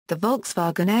The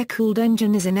Volkswagen air-cooled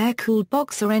engine is an air-cooled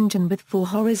boxer engine with 4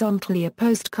 horizontally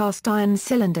opposed cast iron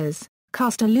cylinders,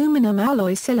 cast aluminum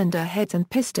alloy cylinder heads and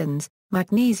pistons,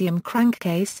 magnesium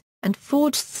crankcase, and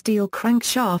forged steel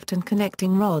crankshaft and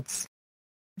connecting rods.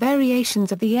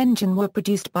 Variations of the engine were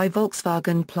produced by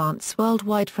Volkswagen plants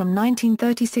worldwide from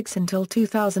 1936 until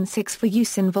 2006 for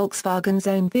use in Volkswagen's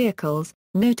own vehicles,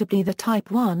 notably the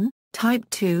Type 1, Type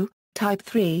 2, Type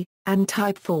 3, and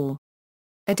Type 4.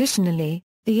 Additionally,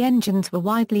 the engines were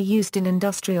widely used in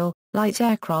industrial, light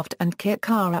aircraft and kit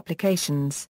car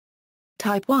applications.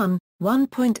 Type 1,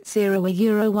 1.0 a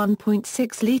Euro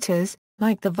 1.6 litres,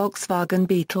 like the Volkswagen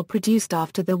Beetle produced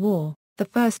after the war. The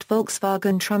first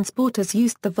Volkswagen transporters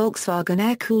used the Volkswagen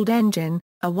air-cooled engine,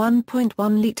 a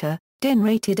 1.1-litre,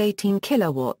 din-rated 18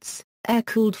 kilowatts,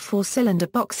 air-cooled 4-cylinder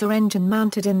boxer engine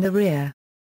mounted in the rear.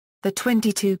 The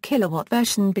 22-kilowatt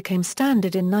version became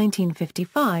standard in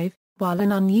 1955, while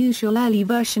an unusual early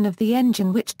version of the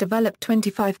engine which developed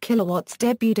 25 kilowatts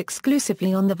debuted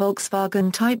exclusively on the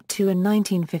Volkswagen Type 2 in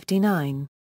 1959.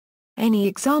 Any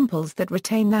examples that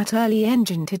retain that early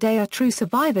engine today are true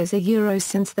survivors.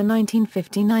 Since the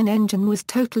 1959 engine was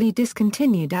totally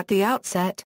discontinued at the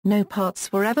outset, no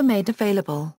parts were ever made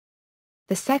available.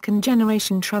 The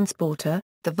second-generation transporter,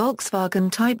 the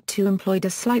Volkswagen Type 2, employed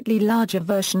a slightly larger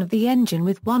version of the engine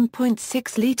with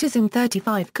 1.6 litres and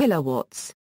 35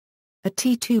 kilowatts. A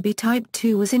T2B Type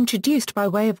 2 was introduced by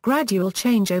way of gradual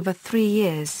change over 3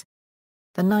 years.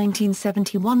 The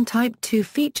 1971 Type 2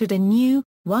 featured a new,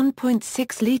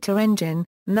 1.6-litre engine,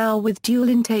 now with dual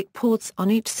intake ports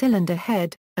on each cylinder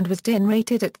head, and was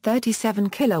din-rated at 37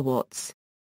 kilowatts.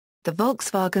 The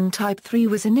Volkswagen Type 3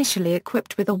 was initially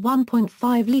equipped with a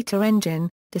 1.5-litre engine,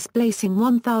 displacing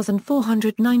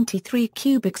 1,493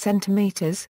 cubic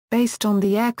centimeters, based on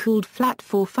the air-cooled flat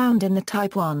 4 found in the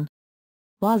Type 1.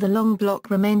 While the long block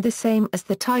remained the same as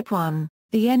the Type 1,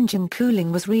 the engine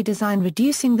cooling was redesigned,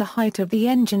 reducing the height of the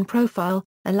engine profile,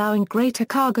 allowing greater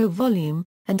cargo volume,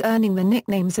 and earning the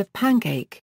nicknames of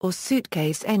pancake, or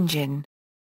suitcase engine.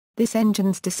 This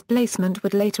engine's displacement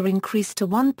would later increase to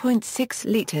 1.6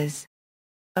 litres.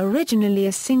 Originally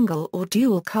a single or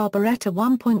dual carburetor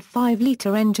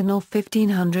 1.5-litre engine or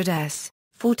 1500s,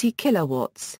 40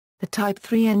 kilowatts, the Type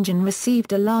 3 engine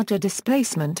received a larger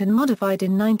displacement and modified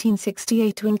in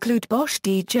 1968 to include Bosch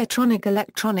D-Jetronic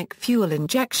electronic fuel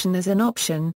injection as an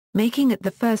option, making it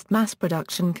the first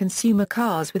mass-production consumer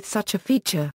cars with such a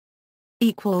feature.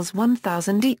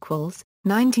 1000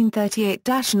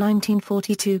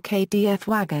 1938-1942 KDF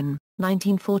wagon,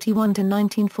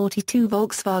 1941-1942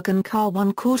 Volkswagen car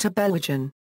 1/4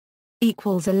 Belgian.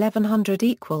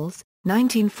 1100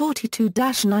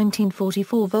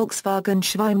 1942-1944 Volkswagen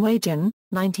Schweinwagen,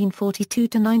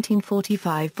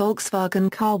 1942-1945 Volkswagen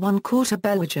car 1/4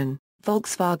 Belgian,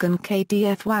 Volkswagen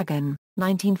KDF wagon,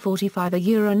 1945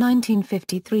 Euro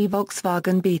 1953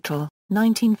 Volkswagen Beetle,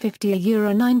 1950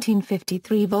 Euro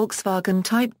 1953 Volkswagen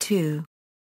Type 2.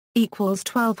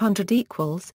 1200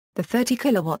 the 30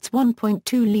 kilowatts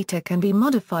 1.2-litre can be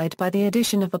modified by the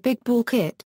addition of a big bore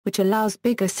kit, which allows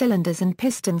bigger cylinders and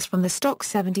pistons from the stock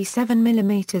 77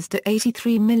 mm to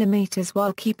 83 mm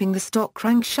while keeping the stock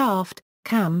crankshaft,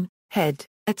 cam, head,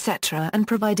 etc. and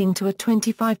providing to a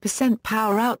 25%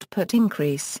 power output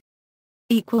increase.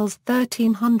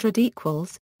 1300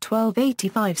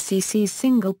 1285 cc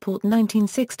single port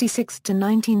 1966 to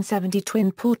 1970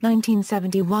 twin port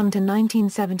 1971 to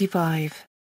 1975.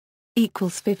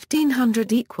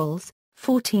 1500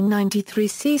 1493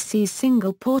 cc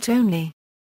single port only.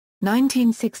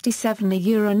 1967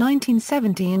 Euro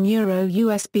 1970 in Euro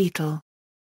US Beetle.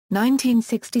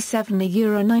 1967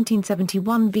 Euro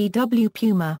 1971 VW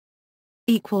Puma.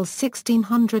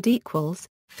 1600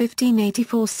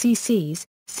 1584 cc's,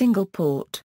 single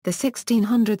port. The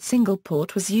 1600 single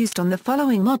port was used on the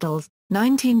following models: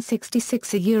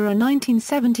 1966 Euro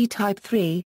 1970 Type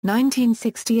 3,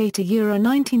 1968 Euro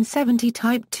 1970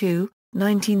 Type 2,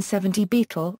 1970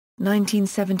 Beetle,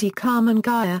 1970 Carmen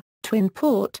Gaia, twin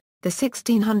port. The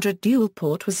 1600 dual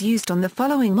port was used on the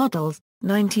following models: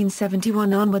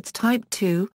 1971 onwards Type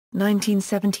 2,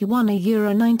 1971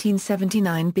 Euro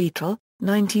 1979 Beetle,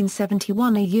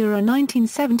 1971 Euro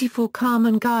 1974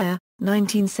 Carmen Gaia,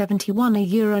 1971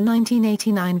 Euro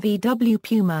 1989 VW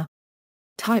Puma.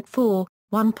 Type 4,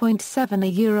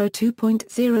 1.7 Euro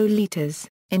 2.0 litres.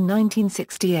 In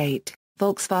 1968,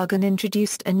 Volkswagen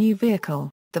introduced a new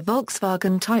vehicle, the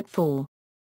Volkswagen Type 4.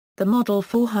 The Model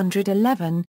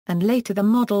 411, and later the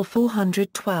Model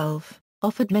 412,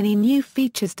 offered many new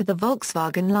features to the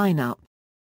Volkswagen lineup.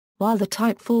 While the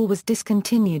Type 4 was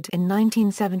discontinued in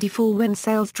 1974 when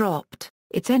sales dropped,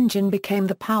 its engine became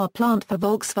the power plant for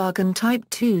Volkswagen Type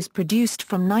 2s produced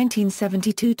from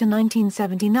 1972 to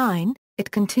 1979.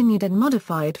 It continued in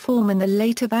modified form in the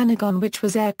later Vanagon, which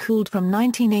was air-cooled from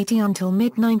 1980 until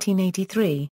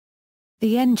mid-1983.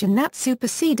 The engine that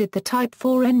superseded the Type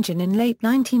 4 engine in late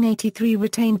 1983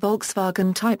 retained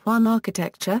Volkswagen Type 1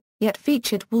 architecture, yet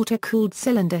featured water-cooled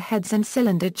cylinder heads and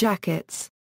cylinder jackets.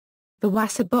 The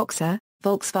Wasserboxer,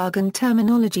 Volkswagen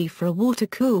terminology for a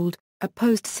water-cooled,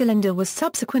 opposed cylinder, was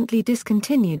subsequently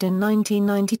discontinued in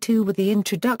 1992 with the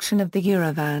introduction of the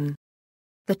Eurovan.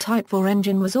 The Type 4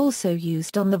 engine was also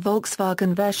used on the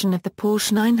Volkswagen version of the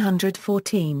Porsche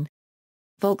 914.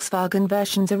 Volkswagen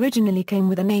versions originally came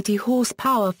with an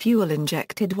 80-horsepower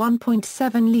fuel-injected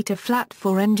 1.7-litre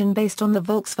flat-4 engine based on the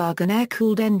Volkswagen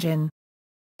air-cooled engine.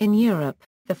 In Europe,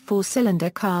 the four-cylinder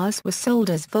cars were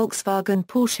sold as Volkswagen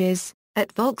Porsches,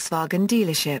 at Volkswagen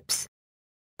dealerships.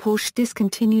 Porsche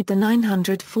discontinued the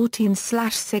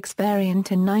 914/6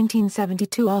 variant in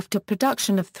 1972 after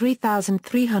production of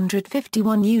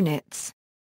 3,351 units.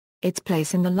 Its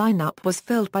place in the lineup was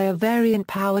filled by a variant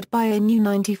powered by a new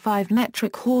 95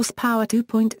 metric horsepower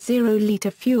 2.0-litre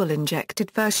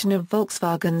fuel-injected version of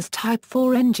Volkswagen's Type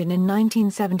 4 engine in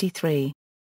 1973.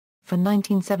 For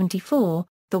 1974,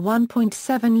 the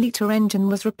 1.7-litre engine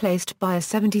was replaced by a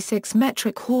 76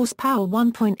 metric horsepower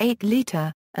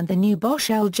 1.8-litre, and the new Bosch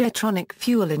L-Jetronic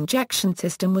fuel injection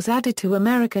system was added to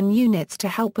American units to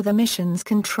help with emissions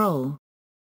control.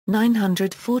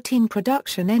 914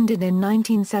 production ended in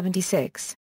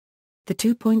 1976. The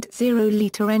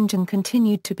 2.0-litre engine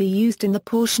continued to be used in the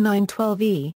Porsche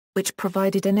 912e, which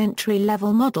provided an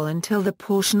entry-level model until the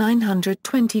Porsche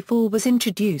 924 was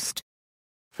introduced.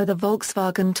 For the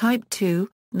Volkswagen Type 2,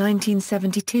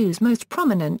 1972's most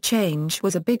prominent change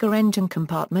was a bigger engine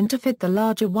compartment to fit the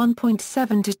larger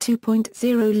 1.7 to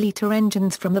 2.0-litre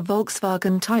engines from the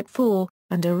Volkswagen Type 4,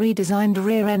 and a redesigned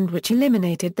rear end which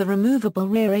eliminated the removable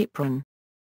rear apron.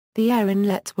 The air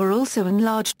inlets were also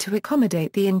enlarged to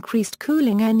accommodate the increased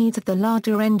cooling air needs of the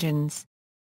larger engines.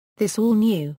 This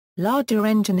all-new, larger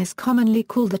engine is commonly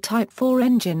called the Type 4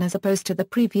 engine as opposed to the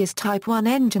previous Type 1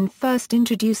 engine first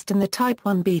introduced in the Type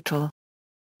 1 Beetle.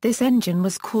 This engine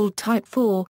was called Type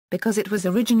 4, because it was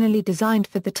originally designed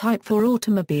for the Type 4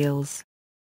 automobiles.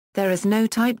 There is no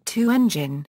Type 2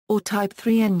 engine, or Type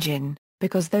 3 engine,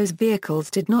 because those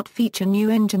vehicles did not feature new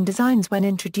engine designs when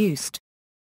introduced.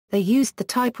 They used the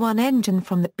Type 1 engine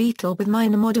from the Beetle with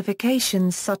minor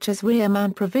modifications such as rear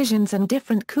mount provisions and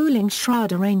different cooling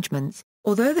shroud arrangements,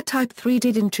 although the Type 3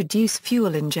 did introduce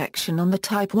fuel injection on the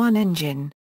Type 1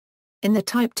 engine. In the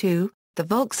Type 2, the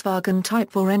Volkswagen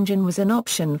Type 4 engine was an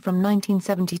option from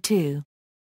 1972.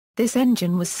 This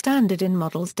engine was standard in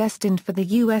models destined for the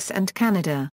US and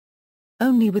Canada.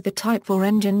 Only with the Type 4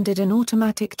 engine did an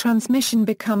automatic transmission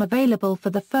become available for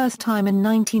the first time in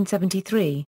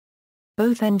 1973.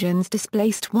 Both engines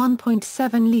displaced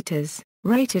 1.7 litres,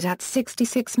 rated at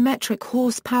 66 metric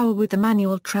horsepower with the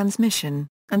manual transmission,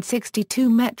 and 62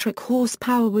 metric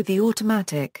horsepower with the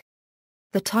automatic.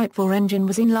 The Type 4 engine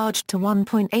was enlarged to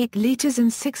 1.8 litres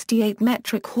and 68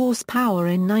 metric horsepower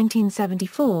in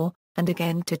 1974, and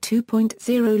again to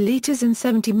 2.0 litres and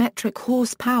 70 metric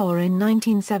horsepower in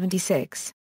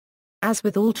 1976. As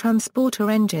with all transporter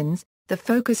engines, the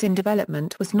focus in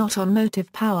development was not on motive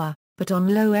power, but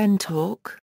on low-end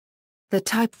torque. The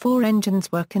Type 4 engines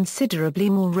were considerably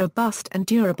more robust and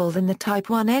durable than the Type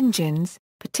 1 engines,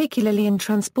 particularly in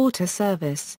transporter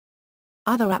service.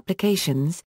 Other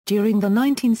applications: during the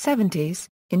 1970s,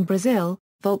 in Brazil,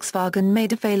 Volkswagen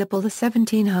made available the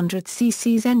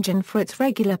 1700cc engine for its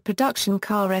regular production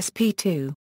car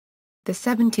SP2. The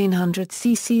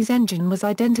 1700cc engine was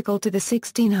identical to the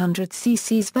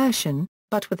 1600cc version,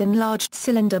 but with enlarged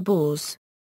cylinder bores.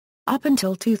 Up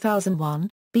until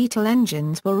 2001, Beetle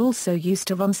engines were also used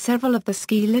to run several of the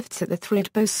ski lifts at the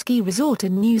Thredbo Ski Resort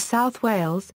in New South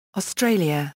Wales,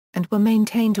 Australia, and were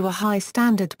maintained to a high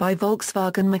standard by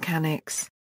Volkswagen mechanics.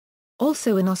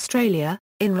 Also in Australia,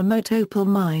 in remote opal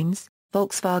mines,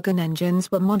 Volkswagen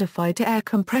engines were modified to air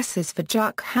compressors for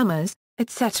jackhammers,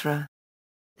 etc.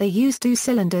 They used two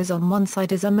cylinders on one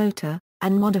side as a motor,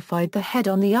 and modified the head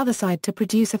on the other side to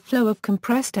produce a flow of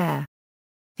compressed air.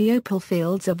 The opal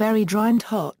fields are very dry and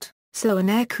hot, so an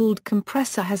air-cooled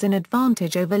compressor has an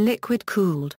advantage over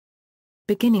liquid-cooled.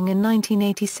 Beginning in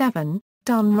 1987,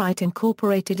 Dunright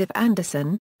Incorporated of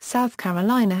Anderson, South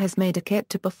Carolina has made a kit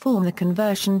to perform the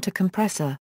conversion to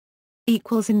compressor.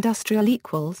 Industrial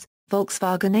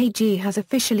Volkswagen AG has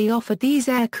officially offered these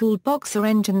air-cooled boxer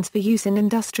engines for use in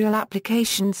industrial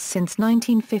applications since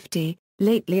 1950,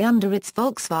 lately under its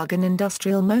Volkswagen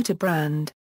Industrial Motor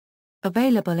brand.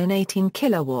 Available in 18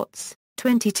 kilowatts,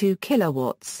 22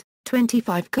 kilowatts,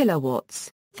 25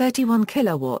 kilowatts, 31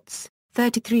 kilowatts,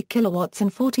 33 kilowatts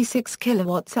and 46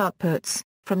 kilowatts outputs.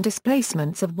 From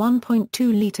displacements of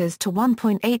 1.2 liters to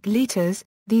 1.8 liters,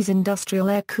 these industrial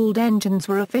air-cooled engines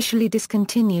were officially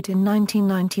discontinued in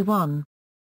 1991.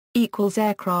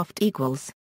 Aircraft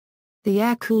equals. The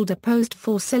air-cooled opposed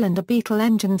four-cylinder Beetle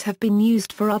engines have been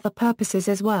used for other purposes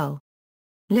as well.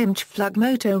 Limch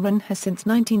Flugmotoren has since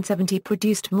 1970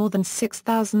 produced more than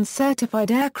 6,000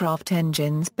 certified aircraft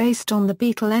engines based on the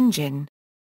Beetle engine.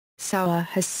 Sauer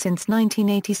has since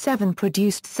 1987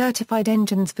 produced certified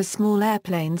engines for small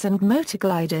airplanes and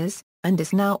motorgliders, and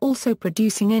is now also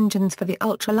producing engines for the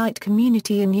ultralight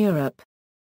community in Europe.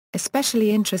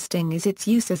 Especially interesting is its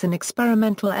use as an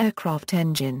experimental aircraft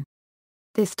engine.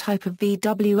 This type of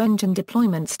VW engine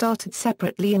deployment started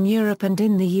separately in Europe and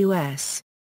in the US.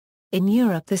 In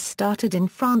Europe this started in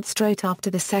France straight after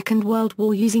the Second World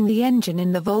War using the engine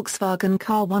in the Volkswagen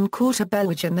car 1/4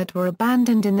 Belgian that were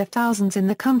abandoned in the thousands in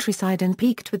the countryside and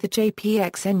peaked with the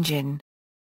JPX engine.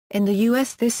 In the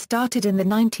US this started in the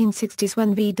 1960s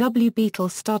when VW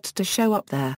Beetles started to show up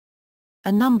there.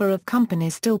 A number of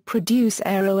companies still produce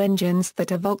aero engines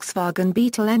that are Volkswagen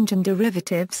Beetle engine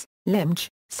derivatives: Limch,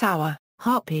 Sauer,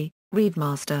 Harpy,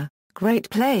 Reevemaster, Great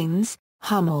Plains,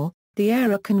 Hummel, the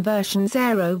Aero Conversions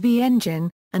Aero V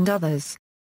engine, and others.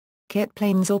 Kit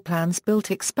planes or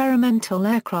plans-built experimental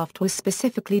aircraft were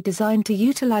specifically designed to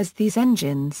utilize these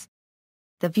engines.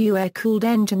 The VW air-cooled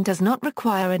engine does not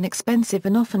require an expensive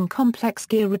and often complex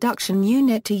gear reduction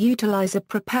unit to utilize a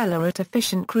propeller at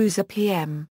efficient cruise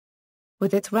RPM.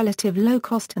 With its relative low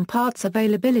cost and parts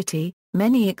availability,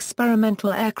 many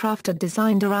experimental aircraft are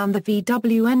designed around the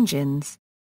VW engines.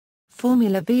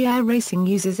 Formula V air racing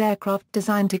uses aircraft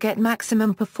designed to get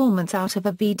maximum performance out of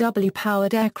a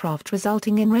VW-powered aircraft,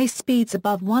 resulting in race speeds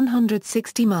above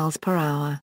 160 miles per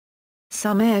hour.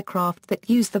 Some aircraft that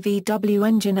use the VW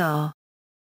engine are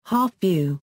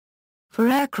half-view. For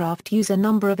aircraft use, a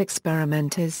number of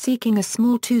experimenters seeking a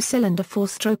small two-cylinder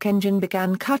four-stroke engine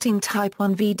began cutting Type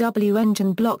 1 VW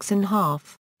engine blocks in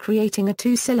half, creating a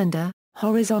two-cylinder,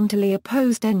 horizontally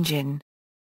opposed engine.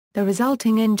 The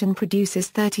resulting engine produces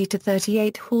 30 to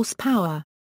 38 horsepower.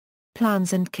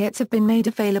 Plans and kits have been made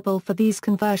available for these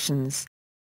conversions.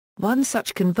 One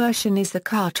such conversion is the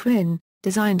Car Twin,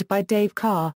 designed by Dave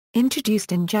Carr,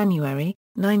 introduced in January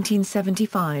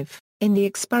 1975, in the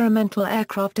Experimental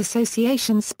Aircraft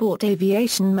Association Sport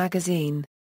Aviation magazine.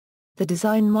 The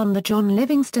design won the John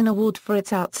Livingston Award for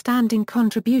its outstanding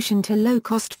contribution to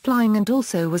low-cost flying and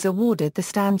also was awarded the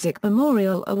Stanzik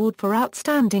Memorial Award for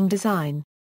Outstanding Design.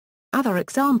 Other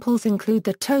examples include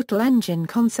the Total Engine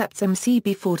Concepts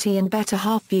MCB40 and Better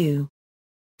Half-View.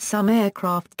 Some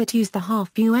aircraft that use the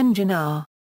half-view engine are.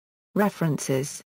 References